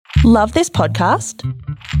Love this podcast?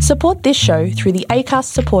 Support this show through the Acast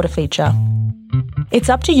supporter feature. It's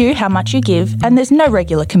up to you how much you give, and there's no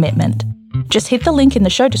regular commitment. Just hit the link in the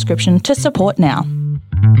show description to support now.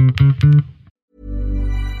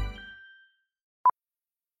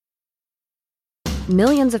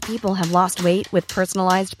 Millions of people have lost weight with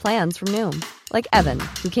personalized plans from Noom. Like Evan,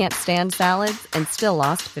 who can't stand salads and still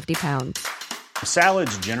lost 50 pounds.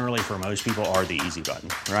 Salads generally for most people are the easy button,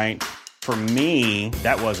 right? For me,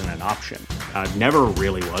 that wasn't an option. I never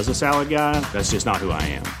really was a salad guy. That's just not who I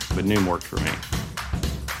am. But Noom worked for me.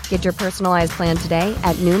 Get your personalized plan today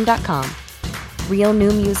at Noom.com. Real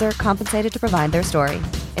Noom user compensated to provide their story.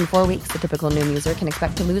 In 4 weeks, the typical Noom user can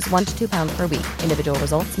expect to lose 1 to 2 pounds per week. Individual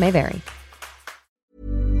results may vary.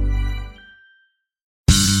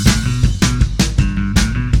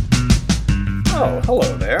 Oh,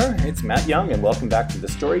 hello there. It's Matt Young, and welcome back to the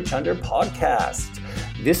Story Chunder podcast.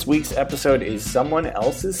 This week's episode is someone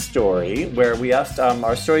else's story, where we asked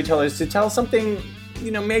our storytellers to tell something,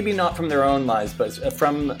 maybe not from their own lives, but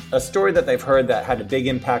from a story that they've heard that had a big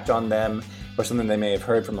impact on them, or something they may have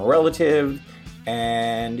heard from a relative.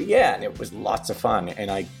 And and it was lots of fun,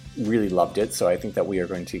 and I really loved it. So I think that we are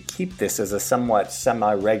going to keep this as a somewhat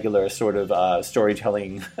semi-regular sort of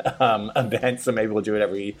storytelling event. So maybe we'll do it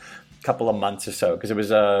every couple of months or so, because it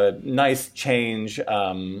was a nice change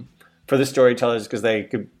for the storytellers, because they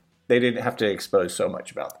didn't have to expose so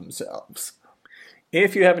much about themselves.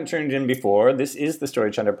 If you haven't tuned in before, this is the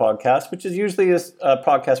Story Chunder podcast, which is usually a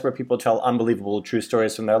podcast where people tell unbelievable true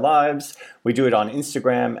stories from their lives. We do it on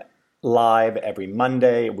Instagram live every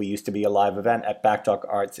Monday. We used to be a live event at Backdock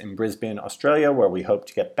Arts in Brisbane, Australia, where we hope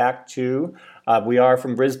to get back to. We are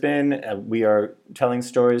from Brisbane. We are telling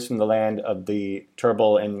stories from the land of the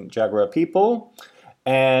Turrbal and Jagera people.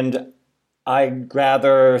 And I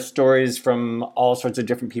gather stories from all sorts of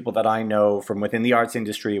different people that I know from within the arts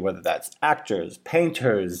industry, whether that's actors,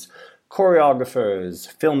 painters,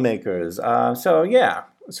 choreographers, filmmakers.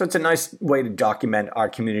 So it's a nice way to document our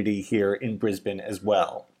community here in Brisbane as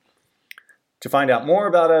well. To find out more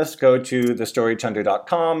about us, go to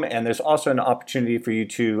thestorychunder.com, and there's also an opportunity for you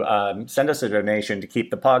to send us a donation to keep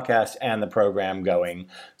the podcast and the program going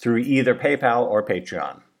through either PayPal or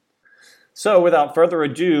Patreon. So without further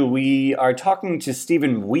ado, we are talking to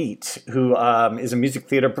Stephen Wheat, who is a music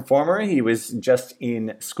theater performer. He was just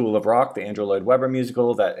in School of Rock, the Andrew Lloyd Webber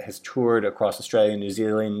musical that has toured across Australia, New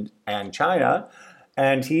Zealand, and China.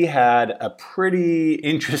 And he had a pretty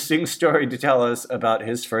interesting story to tell us about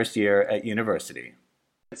his first year at university.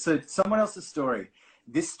 So someone else's story.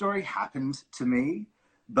 This story happened to me,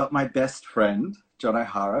 but my best friend, John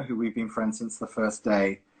O'Hara, who we've been friends since the first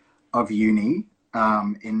day of uni,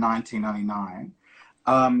 in 1999.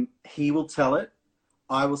 He will tell it.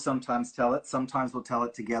 I will sometimes tell it. Sometimes we'll tell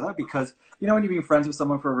it together, because, when you've been friends with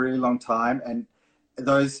someone for a really long time, and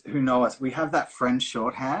those who know us, we have that friend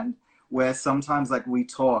shorthand where sometimes we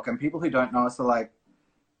talk and people who don't know us are like,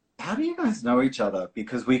 how do you guys know each other?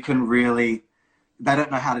 Because we can really, they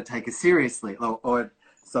don't know how to take us seriously or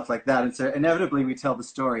stuff like that. And so inevitably we tell the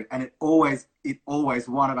story, and it always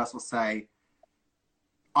one of us will say,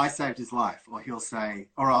 I saved his life, or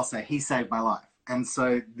I'll say, he saved my life. And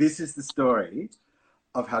so this is the story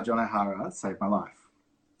of how John O'Hara saved my life.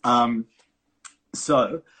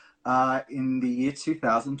 In the year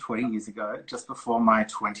 2000, 20 years ago, just before my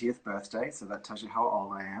 20th birthday, so that tells you how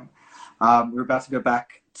old I am, we were about to go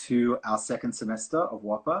back to our second semester of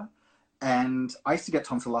WAPA, and I used to get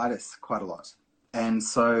tonsillitis quite a lot. And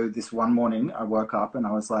so this one morning I woke up and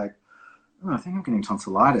I was like, I think I'm getting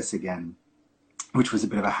tonsillitis again, which was a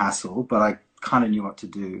bit of a hassle, but I kind of knew what to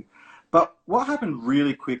do. But what happened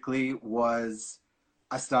really quickly was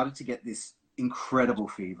I started to get this incredible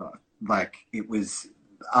fever. It was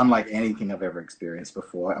unlike anything I've ever experienced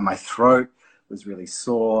before. And my throat was really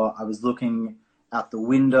sore. I was looking out the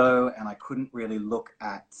window and I couldn't really look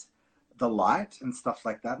at the light and stuff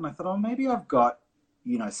like that. And I thought, maybe I've got,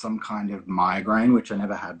 some kind of migraine, which I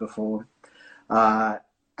never had before. And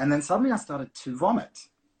then suddenly I started to vomit.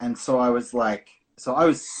 And so I was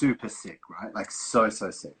super sick, right? So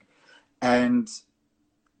sick. And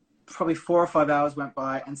probably 4 or 5 hours went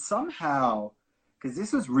by, and somehow, because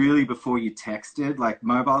this was really before you texted,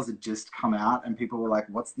 mobiles had just come out and people were like,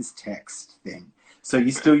 what's this text thing? So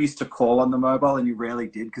you still used to call on the mobile, and you rarely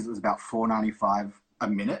did because it was about $4.95 a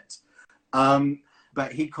minute.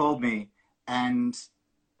 But he called me,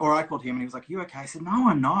 or I called him, and he was like, you okay? I said, no,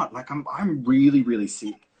 I'm not. I'm really, really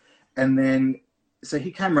sick. And then, so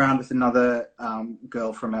he came around with another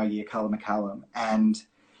girl from our year, Carla McCallum, and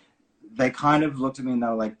they kind of looked at me and they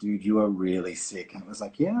were like, dude, you are really sick. And it was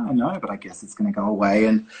like, yeah, I know, but I guess it's going to go away.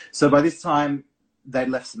 And so by this time, they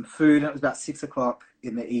left some food, and it was about 6 o'clock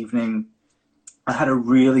in the evening. I had a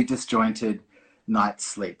really disjointed night's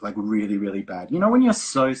sleep, like really, really bad. You know, when you're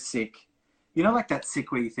so sick, you know, like that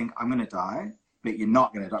sick where you think, I'm going to die, but you're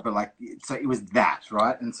not going to die. But like, so it was that,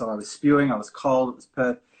 right? And so I was spewing, I was cold, it was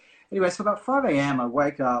Perth. Anyway, so about 5 a.m., I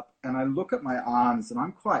wake up and I look at my arms, and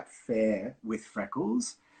I'm quite fair with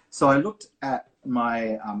freckles. So I looked at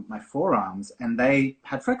my my forearms, and they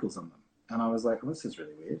had freckles on them. And I was like, oh, this is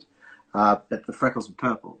really weird. But the freckles were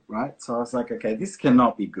purple, right? So I was like, okay, this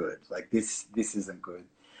cannot be good. Like this isn't good.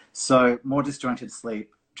 So more disjointed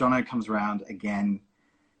sleep. Jono comes around again.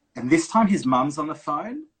 And this time his mum's on the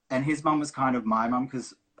phone. And his mum was kind of my mum,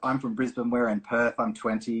 because I'm from Brisbane, we're in Perth, I'm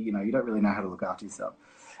 20, you know, you don't really know how to look after yourself.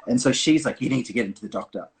 And so she's like, you need to get into the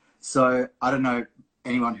doctor. So I don't know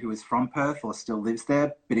anyone who is from Perth or still lives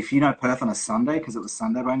there, but if you know Perth on a Sunday, because it was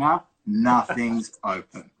Sunday by now, nothing's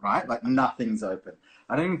open, right? Like nothing's open.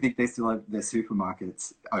 I don't even think they still have their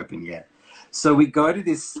supermarkets open yet. So we go to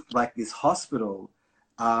this hospital,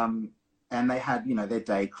 and they had, you know, their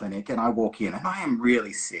day clinic, and I walk in and I am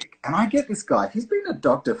really sick. And I get this guy, he's been a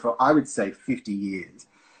doctor for, I would say, 50 years.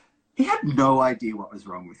 He had no idea what was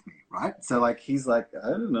wrong with me, right? So like, he's like,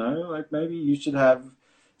 I don't know, like maybe you should have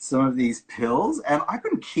some of these pills. And I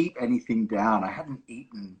couldn't keep anything down. I hadn't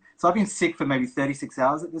eaten. So I've been sick for maybe 36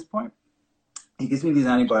 hours at this point. He gives me these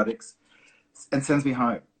antibiotics and sends me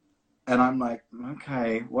home. And I'm like,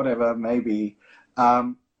 okay, whatever, maybe.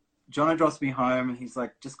 Jono drops me home, and he's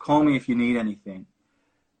like, just call me if you need anything.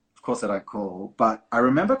 Of course I don't call, but I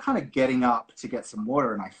remember kind of getting up to get some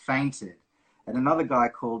water, and I fainted. And another guy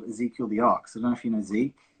called Ezekiel the Ox, I don't know if you know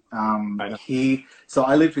Zeke. So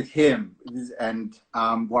I lived with him, and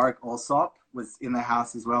Warwick Allsop was in the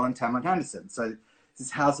house as well, and Tamlin Henderson. So this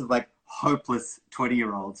house of like hopeless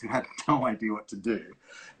 20-year-olds who had no idea what to do.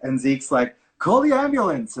 And Zeke's like, call the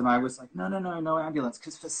ambulance. And I was like, no ambulance.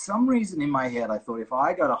 Because for some reason in my head, I thought if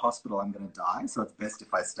I go to hospital, I'm going to die. So it's best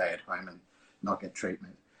if I stay at home and not get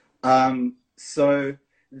treatment. So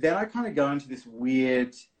then I kind of go into this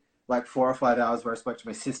weird, like 4 or 5 hours where I spoke to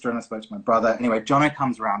my sister and I spoke to my brother. Anyway, Jono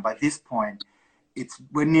comes around. By this point,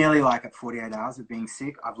 we're nearly like at 48 hours of being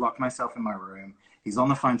sick. I've locked myself in my room. He's on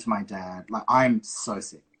the phone to my dad. Like, I'm so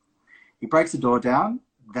sick. He breaks the door down.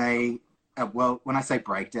 Well, when I say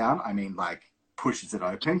breakdown, I mean like pushes it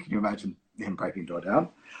open. Can you imagine him breaking the door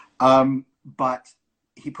down? But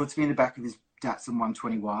he puts me in the back of his Datsun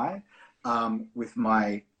 120Y with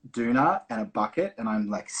my doona and a bucket, and I'm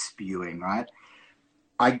like spewing, right?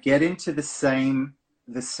 I get into the same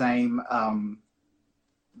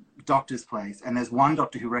doctor's place, and there's one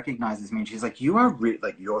doctor who recognizes me, and she's like, you are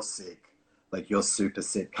like, you're sick. Like, you're super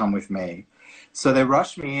sick. Come with me. So they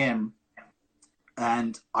rush me in,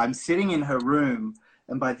 and I'm sitting in her room,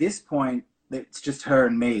 and by this point, it's just her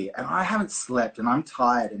and me, and I haven't slept, and I'm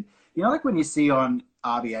tired. And you know, like when you see on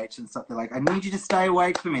RBH and stuff, they're like, I need you to stay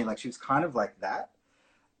awake for me. Like, she was kind of like that.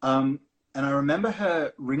 And I remember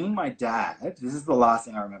her ringing my dad. This is the last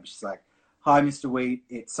thing I remember. She's like, hi, Mr. Wheat.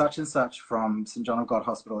 It's such and such from St. John of God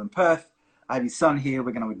Hospital in Perth. I have his son here.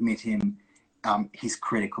 We're going to admit him. He's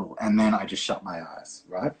critical. And then I just shut my eyes,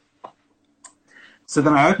 right? So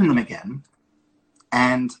then I open them again,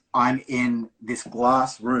 and I'm in this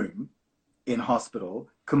glass room in hospital,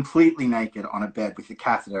 completely naked on a bed with a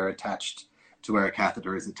catheter attached to where a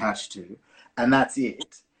catheter is attached to. And that's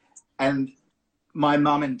it. And my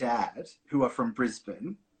mum and dad, who are from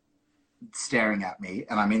Brisbane, staring at me,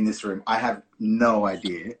 and I'm in this room. I have no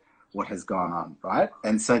idea what has gone on, right?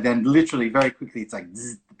 And so then literally very quickly, it's like,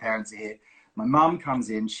 zzz, the parents are here. My mum comes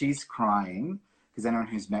in, she's crying, because anyone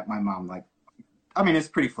who's met my mum, like, I mean, it's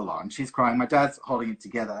pretty full on. She's crying. My dad's holding it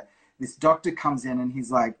together. This doctor comes in and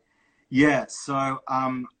he's like, yeah, so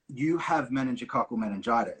you have meningococcal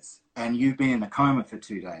meningitis, and you've been in a coma for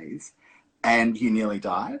 2 days, and you nearly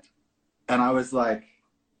died. And I was like,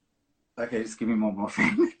 okay, just give me more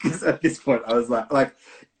morphine. Because at this point, I was like,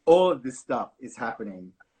 all of this stuff is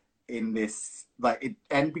happening in this,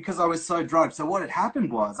 and because I was so drugged. So what had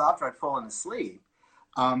happened was, after I'd fallen asleep,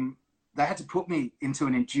 they had to put me into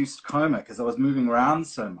an induced coma because I was moving around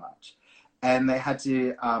so much. And they had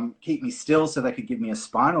to keep me still so they could give me a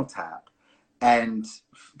spinal tap. And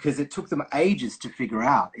because it took them ages to figure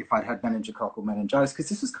out if I'd had meningococcal meningitis, because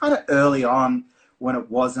this was kind of early on when it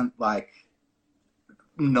wasn't like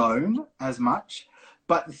known as much.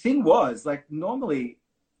 But the thing was, like, normally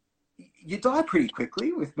you die pretty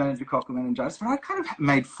quickly with meningococcal meningitis, but I kind of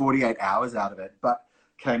made 48 hours out of it, but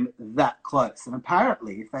came that close. And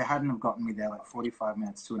apparently, if they hadn't have gotten me there like 45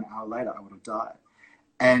 minutes to an hour later, I would have died.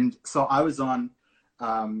 And so I was on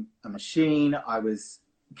a machine, I was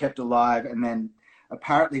kept alive, and then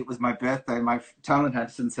apparently it was my birthday. Talon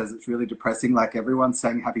Henderson says it's really depressing, like everyone's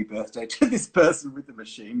saying happy birthday to this person with the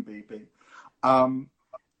machine beeping.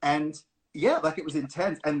 And yeah, like it was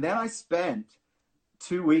intense. And then I spent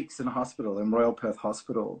 2 weeks in a hospital, in Royal Perth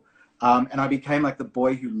Hospital. And I became like the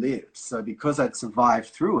boy who lived. So because I'd survived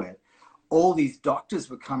through it, all these doctors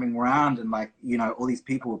were coming around and like, you know, all these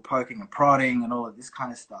people were poking and prodding and all of this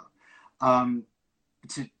kind of stuff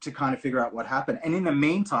to kind of figure out what happened. And in the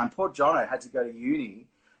meantime, poor Jono had to go to uni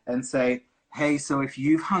and say, hey, so if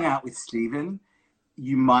you've hung out with Stephen,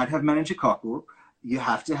 you might have meningococcal. You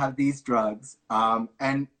have to have these drugs.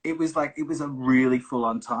 And it was a really full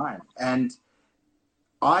on time. And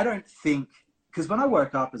I don't think, because when I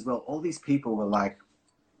woke up as well, all these people were like,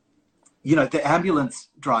 you know, the ambulance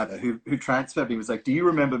driver who transferred me was like, do you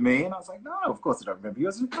remember me? And I was like, no, of course I don't remember you. I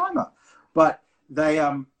was in a coma. But they,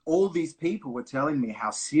 all these people were telling me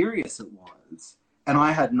how serious it was. And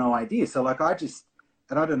I had no idea. So like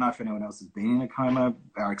and I don't know if anyone else has been in a coma.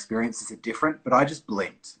 Our experiences are different, but I just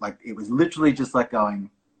blinked. Like it was literally just like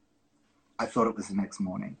going, I thought it was the next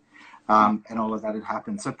morning. And all of that had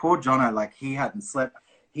happened. So poor Jono, like he hadn't slept.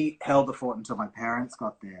 He held the fort until my parents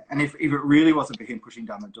got there. And if it really wasn't for him pushing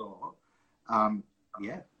down the door, I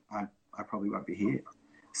probably won't be here.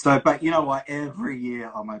 So, but you know what? Every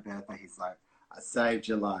year on my birthday, he's like, I saved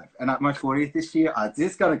your life. And at my 40th this year, it's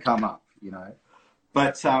just going to come up, you know.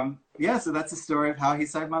 But so that's a story of how he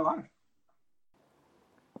saved my life.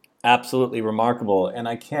 Absolutely remarkable. And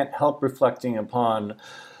I can't help reflecting upon,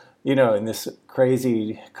 you know, in this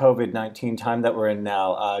crazy COVID-19 time that we're in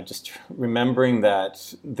now, just remembering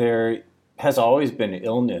that there has always been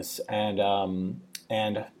illness,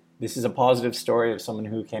 and this is a positive story of someone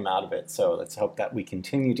who came out of it. So let's hope that we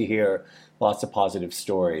continue to hear lots of positive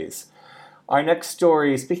stories. Our next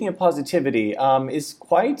story, speaking of positivity, is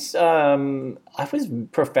quite, I was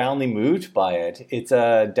profoundly moved by it. It's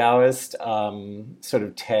a Taoist sort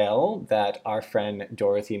of tale that our friend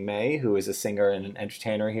Dorothy May, who is a singer and an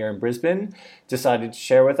entertainer here in Brisbane, decided to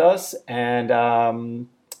share with us. And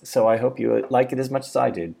so I hope you like it as much as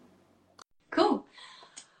I did. Cool.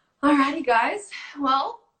 Alrighty, guys.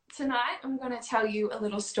 Well, tonight I'm going to tell you a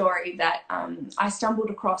little story that I stumbled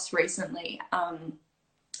across recently.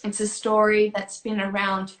 It's a story that's been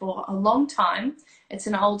around for a long time. It's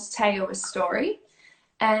an old Taoist story.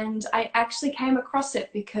 And I actually came across it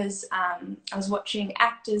because I was watching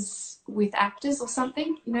Actors with Actors or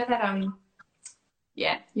something. You know that,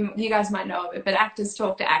 yeah, you guys might know of it, but Actors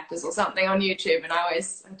Talk to Actors or something on YouTube. And I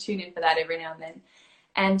tune in for that every now and then.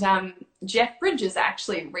 And Jeff Bridges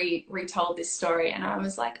actually retold this story. And I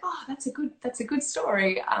was like, oh, that's a good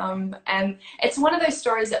story. And it's one of those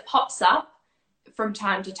stories that pops up from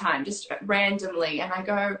time to time, just randomly, and I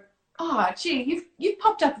go, oh gee, you've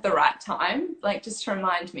popped up at the right time, like just to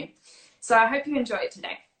remind me. So I hope you enjoy it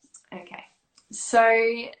today. Okay,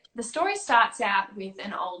 so the story starts out with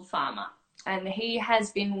an old farmer, and he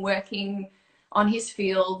has been working on his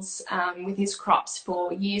fields with his crops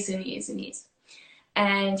for years and years and years,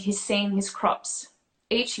 and he's seen his crops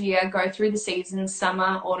each year go through the seasons,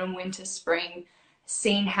 summer, autumn, winter, spring,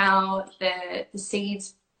 seen how the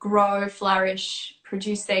seeds grow, flourish,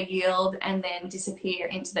 produce their yield, and then disappear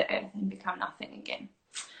into the earth and become nothing again.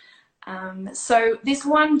 So this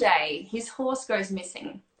one day, his horse goes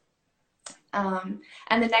missing. And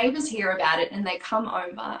the neighbors hear about it, and they come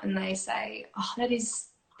over and they say, oh,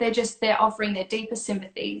 they're offering their deepest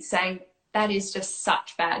sympathy, saying that is just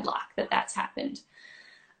such bad luck that's happened.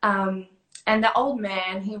 And the old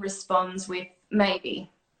man, he responds with, maybe.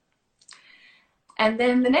 And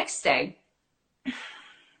then the next day,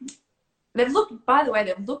 they've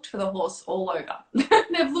looked for the horse all over.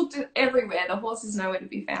 They've looked everywhere. The horse is nowhere to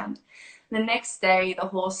be found. The next day, the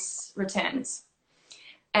horse returns.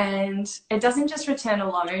 And it doesn't just return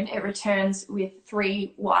alone, it returns with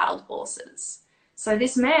 3 wild horses. So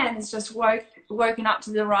this man has just woken up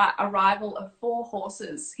to the arrival of 4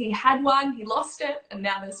 horses. He had one, he lost it, and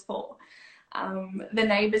now there's 4. The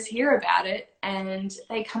neighbors hear about it, and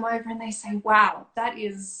they come over and they say, wow,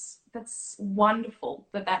 that's wonderful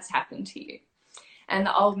that's happened to you. And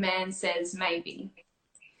the old man says, maybe.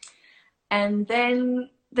 And then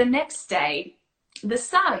the next day, the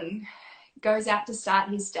son goes out to start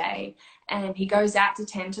his day, and he goes out to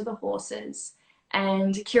tend to the horses,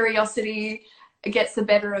 and curiosity gets the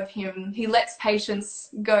better of him. He lets patience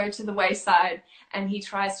go to the wayside, and he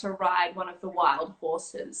tries to ride one of the wild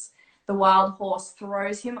horses. The wild horse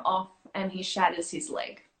throws him off, and he shatters his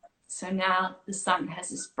leg. So now the son has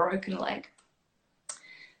this broken leg.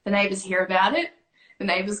 The neighbors hear about it. The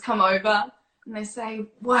neighbors come over and they say,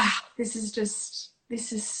 wow, this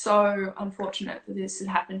is so unfortunate that this had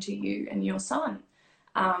happened to you and your son.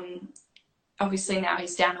 Obviously now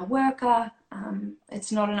he's down a worker.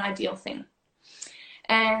 It's not an ideal thing.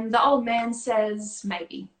 And the old man says,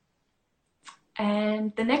 maybe.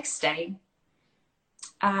 And the next day,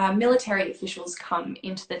 military officials come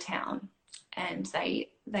into the town and they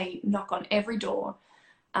knock on every door.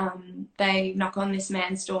 They knock on this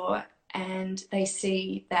man's door and they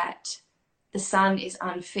see that the son is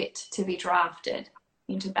unfit to be drafted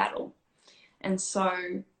into battle. And so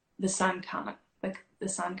the son can't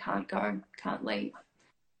go, can't leave.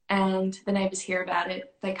 And the neighbors hear about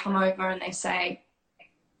it. They come over and they say,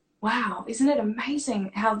 wow, isn't it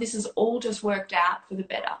amazing how this has all just worked out for the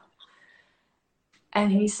better?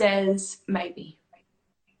 And he says, maybe.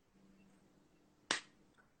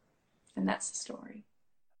 And that's the story.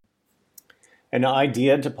 An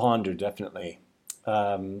idea to ponder, definitely.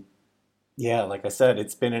 Yeah, like I said,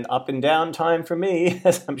 it's been an up and down time for me,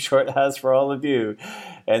 as I'm sure it has for all of you.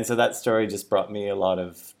 And so that story just brought me a lot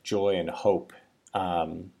of joy and hope.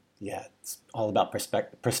 Yeah, it's all about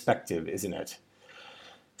perspective, isn't it?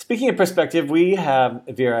 Speaking of perspective, we have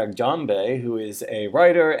Vera Jambe, who is a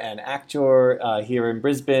writer and actor here in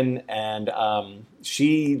Brisbane, and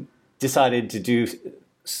she decided to do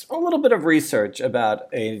a little bit of research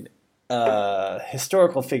about a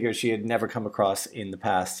historical figure she had never come across in the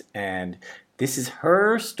past, and this is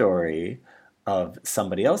her story of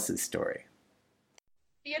somebody else's story.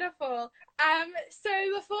 Beautiful. So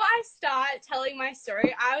before I start telling my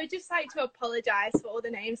story, I would just like to apologize for all the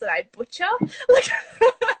names that I butcher. Like,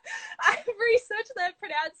 I've researched their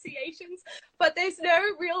pronunciations, but there's no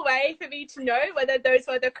real way for me to know whether those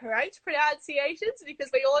were the correct pronunciations, because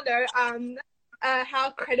we all know how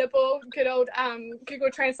credible good old Google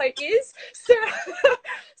Translate is. So,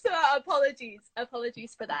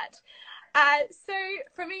 apologies for that. So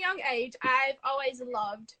from a young age, I've always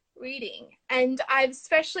loved reading, and I've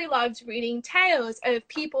especially loved reading tales of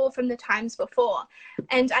people from the times before.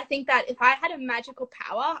 And I think that if I had a magical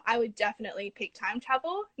power, I would definitely pick time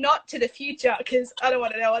travel, not to the future, because I don't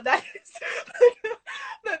want to know what that is,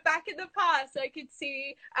 but back in the past, I could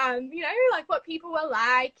see, like what people were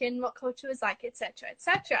like and what culture was like, etc.,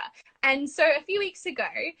 etc. And so a few weeks ago,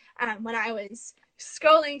 when I was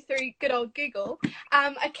scrolling through good old Google,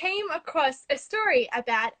 I came across a story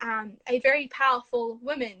about a very powerful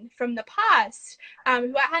woman from the past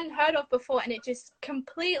who I hadn't heard of before, and it just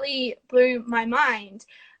completely blew my mind.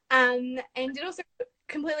 And it also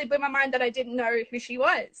completely blew my mind that I didn't know who she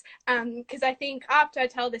was, because I think after I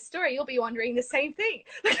tell this story, you'll be wondering the same thing.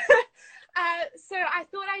 So I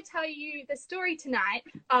thought I'd tell you the story tonight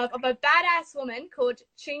of a badass woman called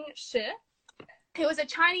Chunder, who was a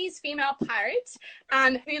Chinese female pirate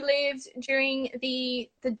who lived during the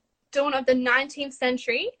dawn of the 19th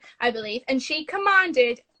century, I believe, and she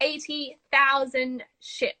commanded 80,000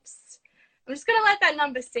 ships. I'm just going to let that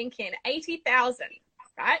number sink in, 80,000,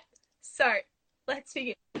 right? So let's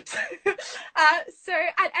begin. So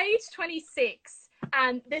at age 26,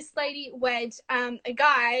 this lady wed a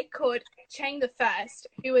guy called Chang the First,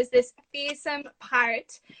 who was this fearsome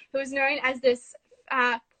pirate who was known as this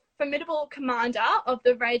formidable commander of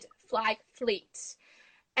the Red Flag Fleet.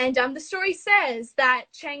 And the story says that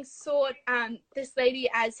Chang sought this lady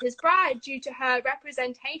as his bride due to her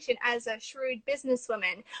representation as a shrewd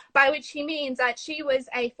businesswoman, by which he means that she was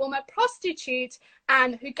a former prostitute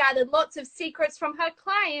who gathered lots of secrets from her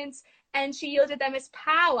clients, and she yielded them as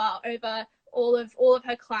power over all of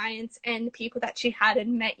her clients and the people that she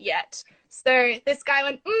hadn't met yet. So this guy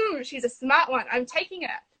went, she's a smart one, I'm taking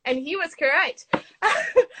her. And he was correct.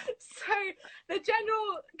 So the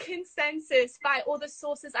general consensus by all the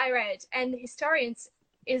sources I read and the historians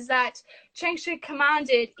is that Chang Shi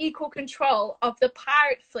commanded equal control of the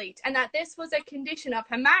pirate fleet, and that this was a condition of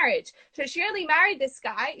her marriage. So she only married this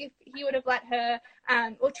guy if he would have let her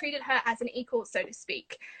or treated her as an equal, so to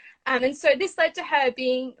speak. And so this led to her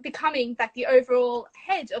becoming like the overall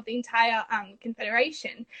head of the entire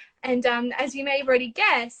confederation. And as you may have already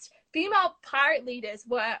guessed, female pirate leaders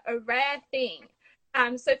were a rare thing.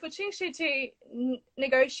 So for Chunder to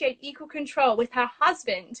negotiate equal control with her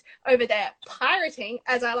husband over their pirating,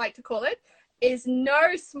 as I like to call it, is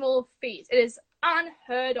no small feat. It is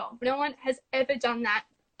unheard of. No one has ever done that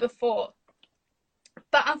before.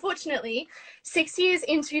 But unfortunately, 6 years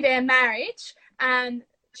into their marriage,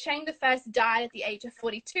 Chang the First died at the age of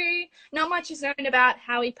 42. Not much is known about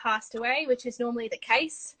how he passed away, which is normally the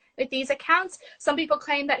case with these accounts. Some people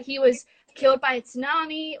claim that he was killed by a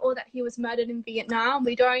tsunami or that he was murdered in Vietnam.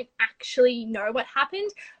 We don't actually know what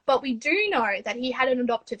happened, but we do know that he had an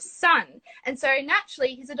adoptive son. And so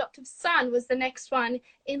naturally, his adoptive son was the next one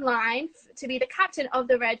in line to be the captain of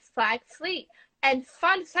the Red Flag Fleet. And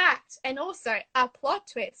fun fact, and also a plot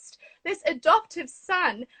twist, this adoptive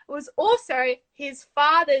son was also his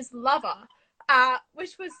father's lover,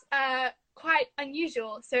 which was quite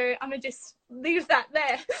unusual. So I'm going to just leave that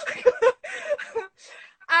there.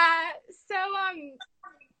 So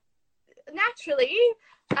naturally,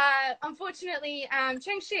 unfortunately,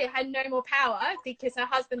 Cheng Shi had no more power because her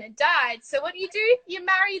husband had died. So what do? You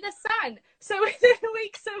marry the son. So within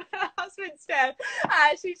weeks of her husband's death,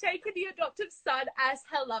 she'd taken the adoptive son as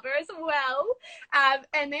her lover as well,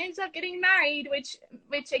 and they ended up getting married,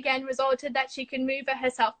 which again resulted that she could move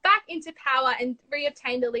herself back into power and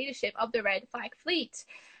reobtain the leadership of the Red Flag Fleet.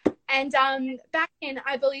 And back in,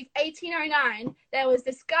 I believe, 1809, there was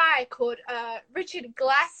this guy called Richard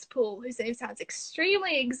Glasspool, whose name sounds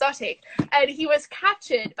extremely exotic, and he was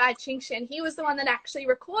captured by Qingshi, and he was the one that actually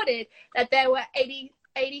recorded that there were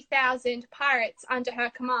 80,000 pirates under her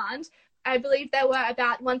command. I believe there were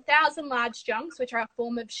about 1,000 large junks, which are a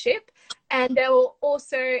form of ship, and there were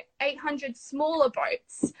also 800 smaller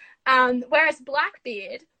boats, whereas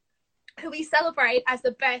Blackbeard, who we celebrate as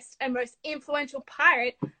the best and most influential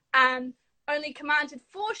pirate, only commanded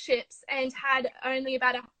 4 ships and had only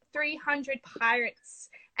about 300 pirates,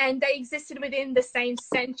 and they existed within the same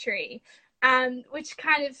century, which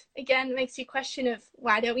kind of, again, makes you question of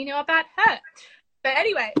why don't we know about her? But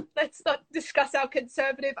anyway, let's not discuss our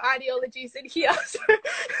conservative ideologies in here. So,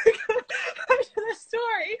 back to the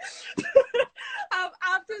story.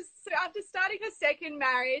 After starting her second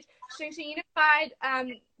marriage, she unified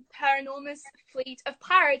her enormous fleet of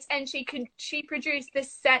pirates, and she produced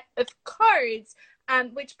this set of codes,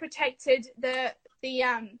 which protected the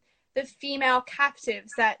female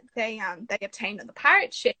captives that they obtained on the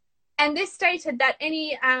pirate ship. And this stated that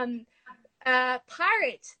any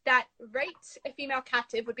pirate that raped a female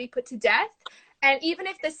captive would be put to death, and even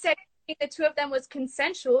if the sex between the two of them was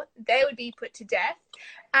consensual, they would be put to death.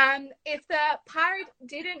 If the pirate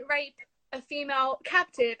didn't rape a female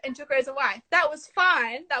captive and took her as a wife, that was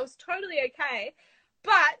fine, that was totally okay.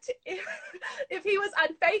 But if he was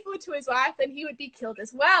unfaithful to his wife, then he would be killed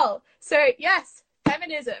as well. So yes,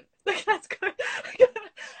 feminism. That's good.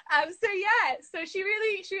 So she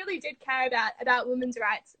really did care about women's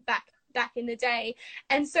rights back in the day.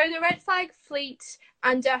 And so the Red Flag Fleet,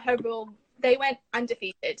 under her rule, they went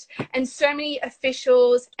undefeated. And so many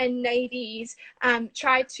officials and navies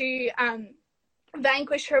tried to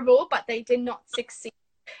vanquish her rule, but they did not succeed.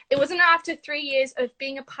 It wasn't after 3 years of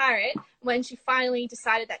being a pirate when she finally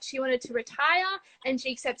decided that she wanted to retire, and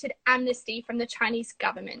she accepted amnesty from the Chinese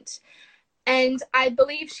government. And I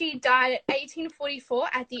believe she died at 1844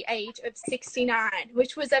 at the age of 69,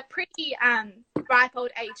 which was a pretty ripe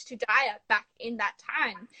old age to die at back in that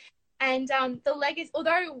time. And the legacy,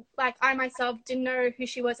 although like I myself didn't know who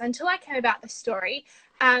she was until I came about the story,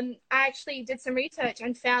 I actually did some research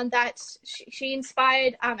and found that she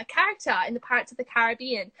inspired a character in the Pirates of the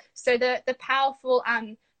Caribbean. So the powerful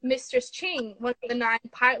Mistress Ching, one of the 9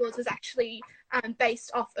 pirate lords, was actually based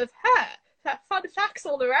off of her. Fun facts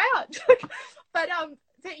all around. but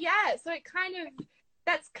yeah, so it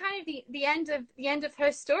that's kind of the end of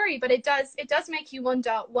her story. But it does make you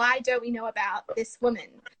wonder, why don't we know about this woman?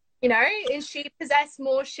 You know, and she possessed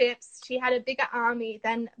more ships, she had a bigger army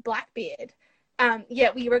than Blackbeard,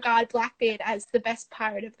 yet we regard Blackbeard as the best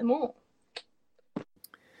pirate of them all.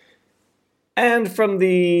 And from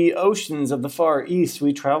the oceans of the Far East,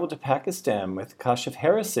 we travel to Pakistan with Kashif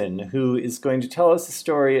Harrison, who is going to tell us a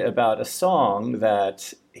story about a song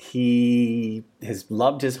that he has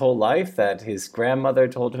loved his whole life, that his grandmother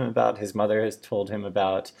told him about, his mother has told him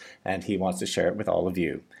about, and he wants to share it with all of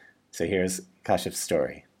you. So here's Kashif's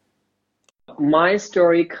story. My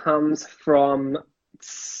story comes from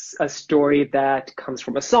a story that comes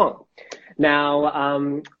from a song.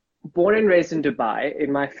 Now, born and raised in Dubai,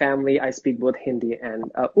 in my family, I speak both Hindi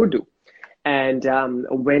and Urdu. And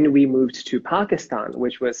when we moved to Pakistan,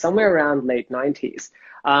 which was somewhere around late 90s,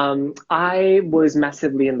 I was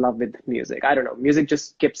massively in love with music. I don't know, music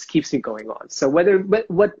just keeps me going on. So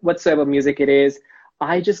whatsoever music it is,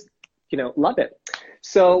 I just, love it.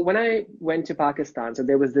 So when I went to Pakistan, so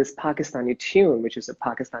there was this Pakistani tune, which is a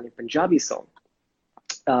Pakistani Punjabi song.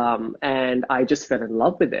 And I just fell in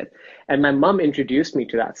love with it. And my mom introduced me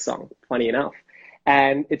to that song, funny enough.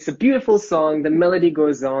 And it's a beautiful song. The melody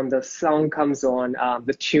goes on, the song comes on,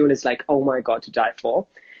 the tune is like, oh my God, to die for.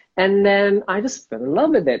 And then I just fell in love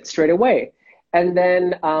with it straight away. And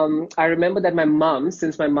then I remember that my mom,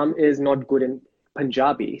 since my mom is not good in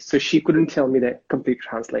Punjabi, so she couldn't tell me the complete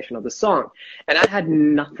translation of the song. And I had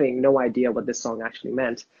no idea what this song actually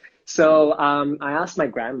meant. So I asked my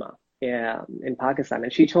grandma in Pakistan,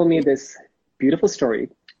 and she told me this beautiful story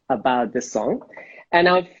about this song. And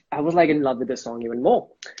I was like in love with the song even more.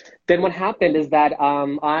 Then what happened is that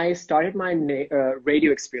I started my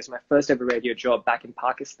radio experience, my first ever radio job back in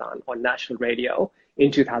Pakistan on national radio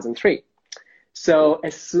in 2003. So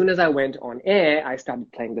as soon as I went on air, I started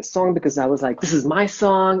playing this song because I was like, this is my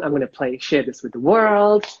song. I'm going to share this with the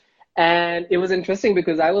world. And it was interesting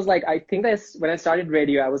because I was like, I think when I started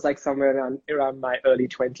radio, I was like somewhere around my early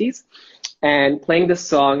 20s. And playing this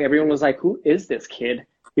song, everyone was like, who is this kid?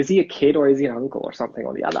 Is he a kid or is he an uncle or something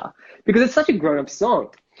or the other? Because it's such a grown-up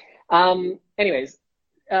song. Anyways,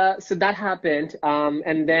 so that happened.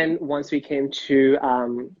 And then once we came to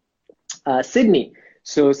Sydney,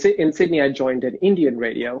 so in Sydney, I joined an Indian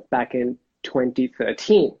radio back in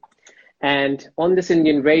 2013. And on this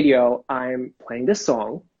Indian radio, I'm playing this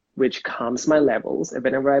song, which calms my levels. And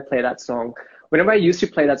whenever I used to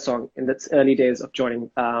play that song in the early days of joining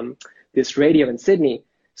this radio in Sydney,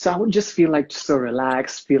 so I would just feel like so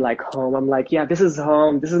relaxed, feel like home. I'm like, yeah, this is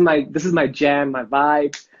home. This is my jam, my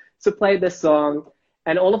vibe. So play this song.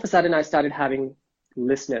 And all of a sudden I started having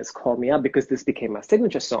listeners call me up because this became my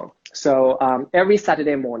signature song. So every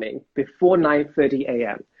Saturday morning before 9:30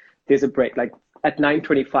 a.m., there's a break, like at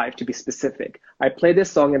 9:25 to be specific. I play this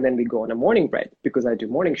song and then we go on a morning break because I do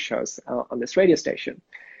morning shows on this radio station.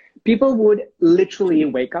 People would literally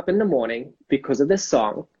wake up in the morning because of this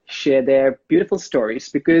song, share their beautiful stories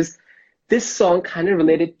because this song kind of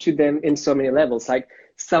related to them in so many levels. Like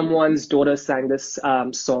someone's daughter sang this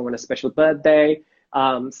song on a special birthday.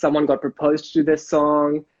 Someone got proposed to this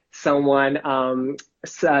song. Someone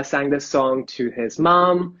sang this song to his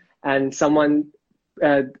mom, and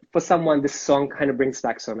for someone, this song kind of brings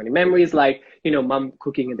back so many memories, like, mom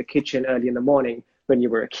cooking in the kitchen early in the morning when you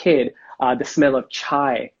were a kid, the smell of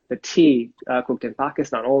chai, the tea cooked in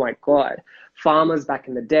Pakistan. Oh my God. Farmers back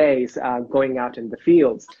in the days going out in the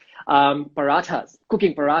fields. Parathas,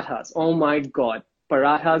 cooking parathas. Oh my God.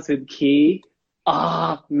 Parathas with ghee.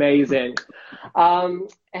 Amazing.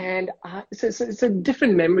 So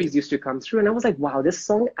different memories used to come through. And I was like, wow, this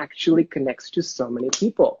song actually connects to so many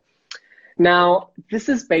people. Now, this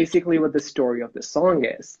is basically what the story of the song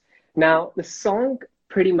is. Now, the song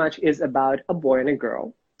pretty much is about a boy and a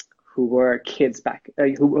girl who were kids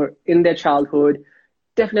who were in their childhood,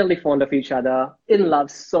 definitely fond of each other, in love,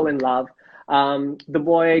 so in love. The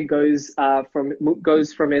boy goes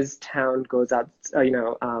from his town, goes out,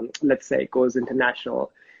 let's say goes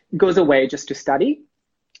international, goes away just to study.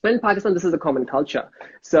 In Pakistan, this is a common culture.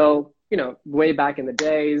 So, way back in the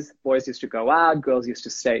days, boys used to go out, girls used to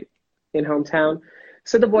stay in hometown.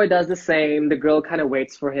 So the boy does the same. The girl kind of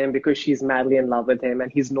waits for him because she's madly in love with him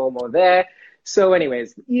and he's no more there. So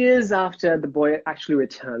anyways, years after, the boy actually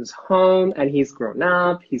returns home and he's grown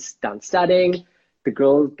up, he's done studying. The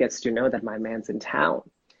girl gets to know that my man's in town.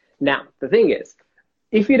 Now, the thing is,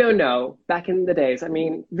 if you don't know, back in the days,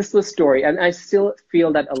 this was a story, and I still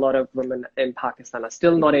feel that a lot of women in Pakistan are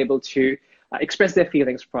still not able to express their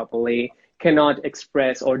feelings properly, cannot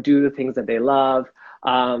express or do the things that they love.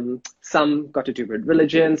 Some got to do with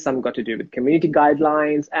religion, some got to do with community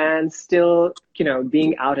guidelines, and still,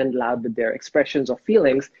 being out and loud with their expressions or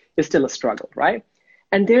feelings is still a struggle, right?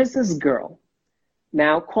 And there's this girl.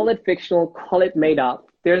 Now, call it fictional, call it made up.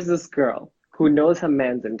 There's this girl who knows her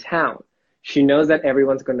man's in town. She knows that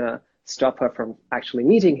everyone's going to stop her from actually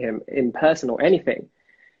meeting him in person or anything.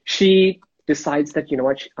 She decides that,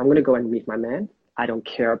 I'm going to go and meet my man. I don't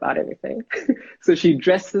care about anything. So she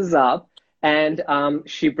dresses up and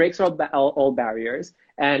she breaks all barriers.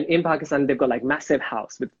 And in Pakistan, they've got like massive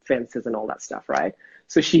house with fences and all that stuff, right?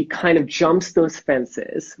 So she kind of jumps those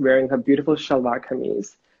fences wearing her beautiful shalwar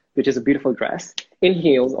kameez, which is a beautiful dress, in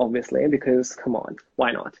heels, obviously, because come on,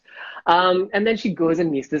 why not? And then she goes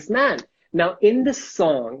and meets this man. Now, in the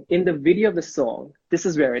song, in the video of the song, this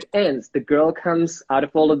is where it ends. The girl comes out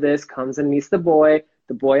of all of this, comes and meets the boy.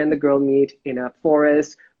 The boy and the girl meet in a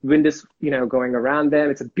forest. Wind is, going around them.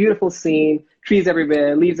 It's a beautiful scene. Trees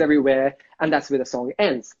everywhere, leaves everywhere. And that's where the song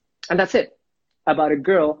ends. And that's it. About a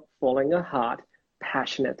girl falling her heart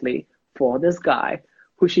passionately for this guy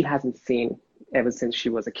who she hasn't seen ever since she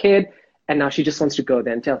was a kid. And now she just wants to go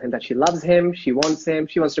there and tell him that she loves him, she wants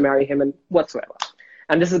to marry him, and whatsoever.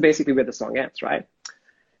 And this is basically where the song ends, right?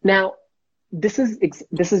 Now, this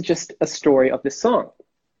is just a story of the song.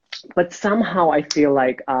 But somehow I feel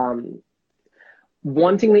like wantingly,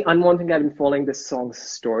 unwantingly, I've been following this song's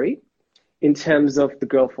story in terms of the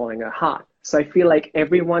girl falling her heart. So I feel like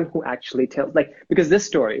everyone who actually tells, because this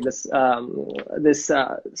story, this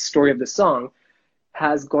story of the song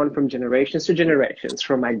has gone from generations to generations,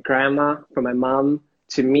 from my grandma, from my mom,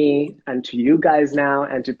 to me, and to you guys now,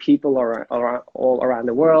 and to people all around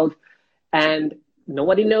the world. And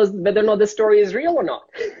nobody knows whether or not the story is real or not.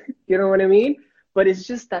 You know what I mean? But it's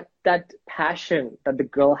just that passion that the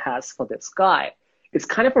girl has for this guy. It's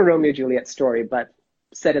kind of a Romeo Juliet story, but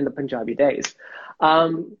set in the Punjabi days.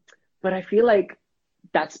 But I feel like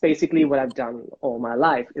that's basically what I've done all my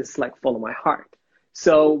life, is like follow my heart.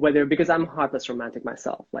 So because I'm a heartless romantic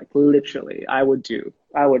myself, like literally, I would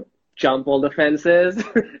jump all the fences.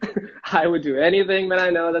 I would do anything when I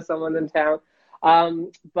know that someone's in town.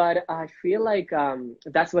 But I feel like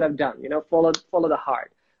that's what I've done, follow the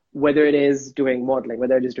heart, whether it is doing modeling,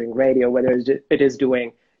 whether it is doing radio, whether it is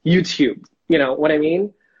doing YouTube, you know what I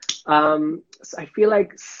mean? So I feel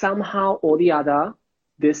like somehow or the other,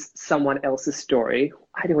 this someone else's story,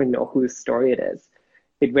 I don't even know whose story it is.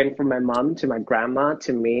 It went from my mom to my grandma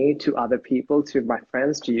to me to other people to my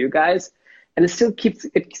friends to you guys, and it still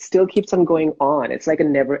keeps on going on. It's like a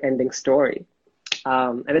never-ending story,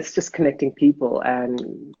 and it's just connecting people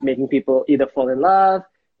and making people either fall in love,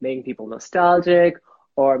 making people nostalgic,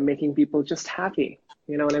 or making people just happy.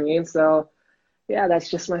 You know what I mean? So, yeah,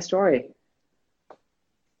 that's just my story.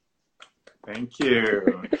 Thank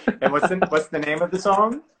you. And what's the name of the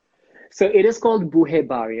song? So it is called Buhe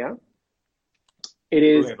Baria. It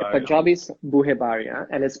is Buhe Baria. Punjabi's Buhe Baria,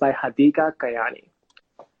 and it's by Hadika Kayani.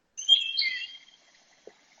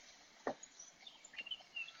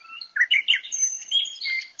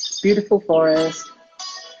 Beautiful forest.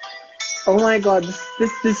 Oh my God,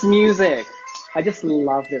 this music. I just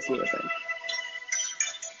love this music.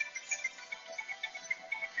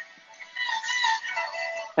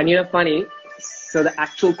 And funny, so the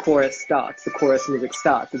actual chorus starts, the chorus music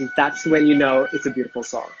starts, and that's when you know it's a beautiful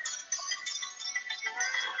song.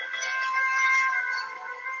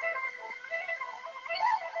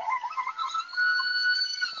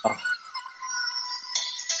 Oh.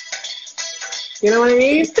 You know what I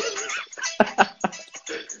mean?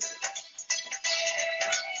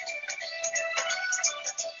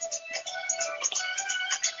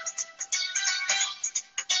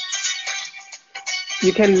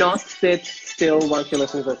 You cannot sit still once you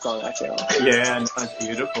listen to the song, I feel. Yeah, no, it's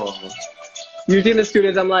beautiful. Usually in the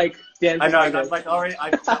studios, I'm like dancing. I know, I'm like already,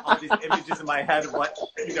 I've got all these images in my head of what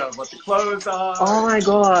the clothes are. Oh my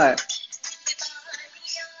God.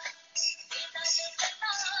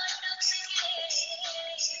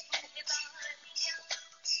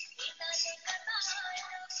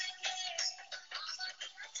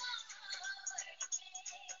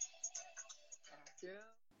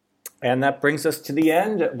 And that brings us to the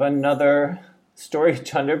end of another Story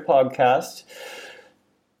Chunder podcast.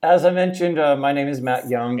 As I mentioned, my name is Matt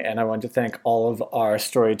Young, and I want to thank all of our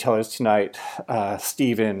storytellers tonight,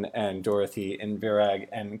 Stephen and Dorothy and Virag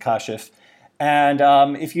and Kashif. And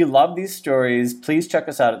if you love these stories, please check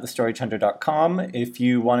us out at thestorychunder.com. If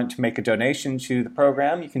you wanted to make a donation to the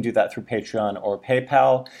program, you can do that through Patreon or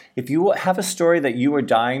PayPal. If you have a story that you are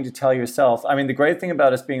dying to tell yourself, I mean, the great thing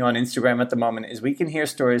about us being on Instagram at the moment is we can hear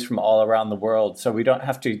stories from all around the world, so we don't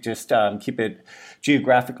have to just keep it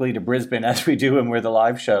geographically to Brisbane as we do when we're the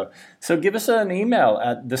live show. So give us an email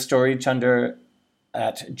at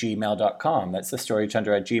thestorychunder@gmail.com. That's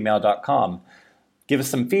thestorychunder@gmail.com. Give us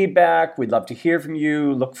some feedback. We'd love to hear from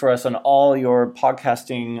you. Look for us on all your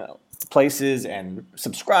podcasting places and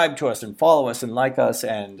subscribe to us and follow us and like us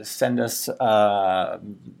and send us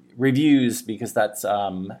reviews, because that's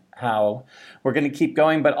how we're going to keep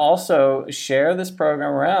going. But also share this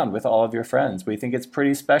program around with all of your friends. We think it's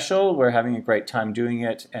pretty special. We're having a great time doing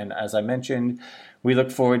it. And as I mentioned, we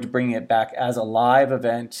look forward to bringing it back as a live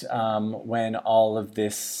event when all of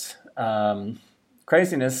this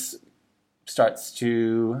craziness starts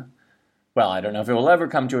to, well, I don't know if it will ever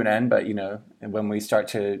come to an end, but, when we start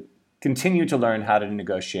to continue to learn how to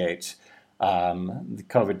negotiate the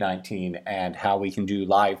COVID-19 and how we can do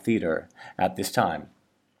live theater at this time.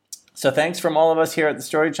 So thanks from all of us here at the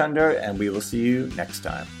Story Chunder, and we will see you next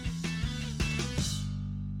time.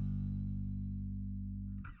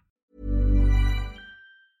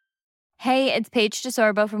 Hey, it's Paige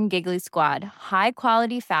DeSorbo from Giggly Squad. High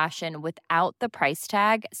quality fashion without the price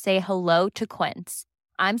tag. Say hello to Quince.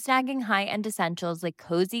 I'm snagging high-end essentials like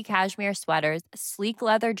cozy cashmere sweaters, sleek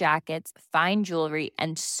leather jackets, fine jewelry,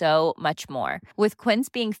 and so much more. With Quince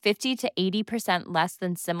being 50 to 80% less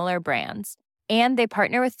than similar brands. And they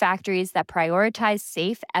partner with factories that prioritize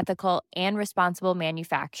safe, ethical, and responsible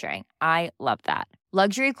manufacturing. I love that.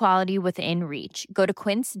 Luxury quality within reach. Go to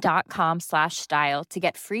quince.com/style to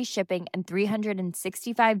get free shipping and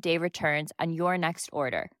 365-day returns on your next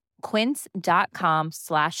order.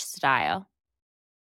 Quince.com/style.